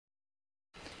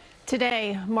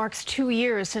Today marks 2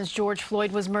 years since George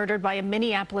Floyd was murdered by a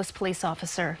Minneapolis police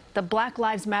officer. The Black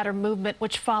Lives Matter movement,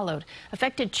 which followed,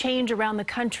 affected change around the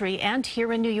country and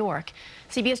here in New York.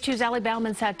 CBS 2's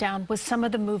Bauman sat down with some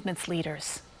of the movement's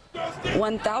leaders.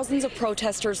 When thousands of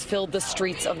protesters filled the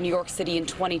streets of New York City in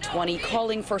 2020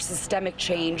 calling for systemic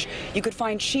change, you could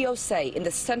find Osei in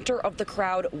the center of the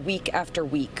crowd week after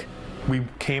week. We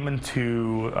came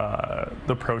into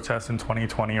the protests in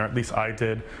 2020, or at least I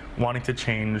did, wanting to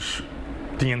change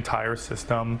the entire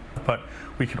system, but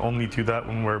we can only do that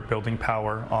when we're building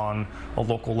power on a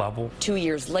local level. 2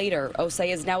 years later,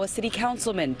 Osei is now a city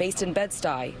councilman based in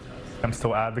Bed-Stuy. I'm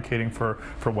still advocating for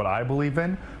what I believe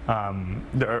in.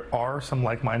 There are some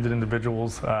like-minded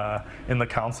individuals in the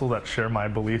council that share my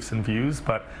beliefs and views,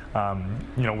 but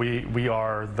we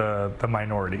are the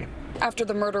minority. After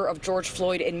the murder of George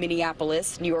Floyd in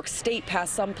Minneapolis, New York State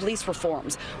passed some police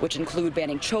reforms, which include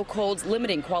banning chokeholds,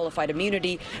 limiting qualified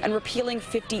immunity, and repealing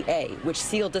 50A, which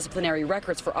sealed disciplinary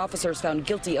records for officers found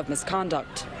guilty of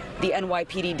misconduct. The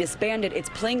NYPD disbanded its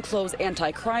plainclothes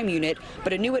anti-crime unit,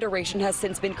 but a new iteration has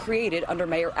since been created under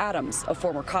Mayor Adams, a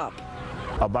former cop.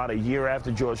 About a year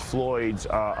after George Floyd's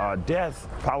death,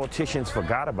 politicians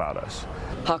forgot about us.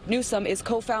 Hawk Newsom is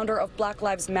co-founder of Black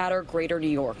Lives Matter Greater New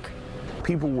York.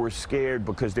 People were scared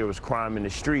because there was crime in the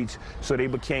streets, so they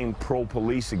became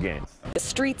pro-police again. The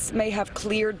streets may have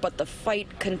cleared, but the fight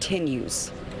continues.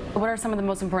 What are some of the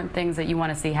most important things that you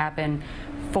want to see happen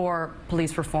for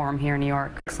police reform here in New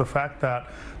York? It's the fact that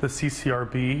the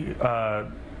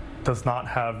CCRB does not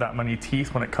have that many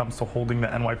teeth when it comes to holding the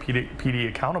NYPD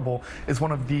accountable is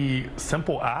one of the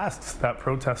simple asks that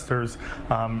protesters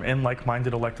and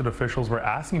like-minded elected officials were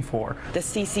asking for. The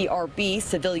CCRB,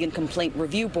 Civilian Complaint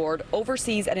Review Board,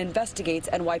 oversees and investigates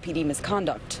NYPD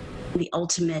misconduct. The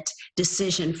ultimate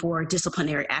decision for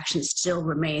disciplinary action still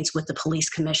remains with the police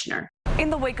commissioner. In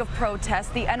the wake of protests,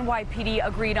 the NYPD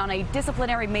agreed on a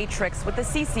disciplinary matrix with the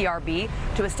CCRB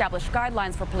to establish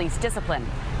guidelines for police discipline.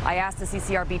 I asked the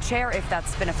CCRB chair if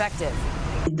that's been effective.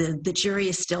 The jury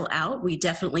is still out. We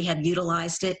definitely have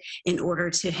utilized it in order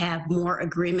to have more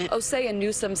agreement. Osei and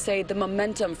Newsom say the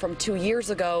momentum from 2 years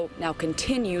ago now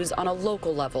continues on a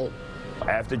local level.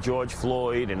 After George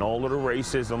Floyd and all of the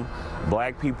racism,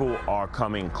 black people are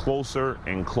coming closer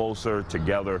and closer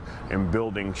together and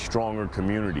building stronger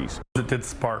communities. It did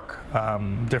spark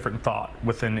different thought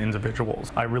within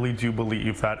individuals. I really do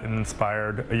believe that it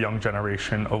inspired a young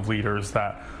generation of leaders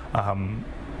that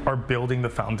are building the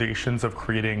foundations of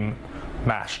creating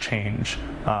mass change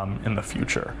in the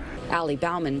future.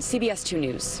 Bauman, CBS 2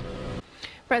 News.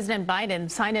 President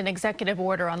Biden signed an executive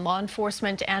order on law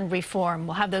enforcement and reform.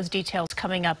 We'll have those details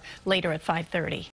coming up later at 5:30.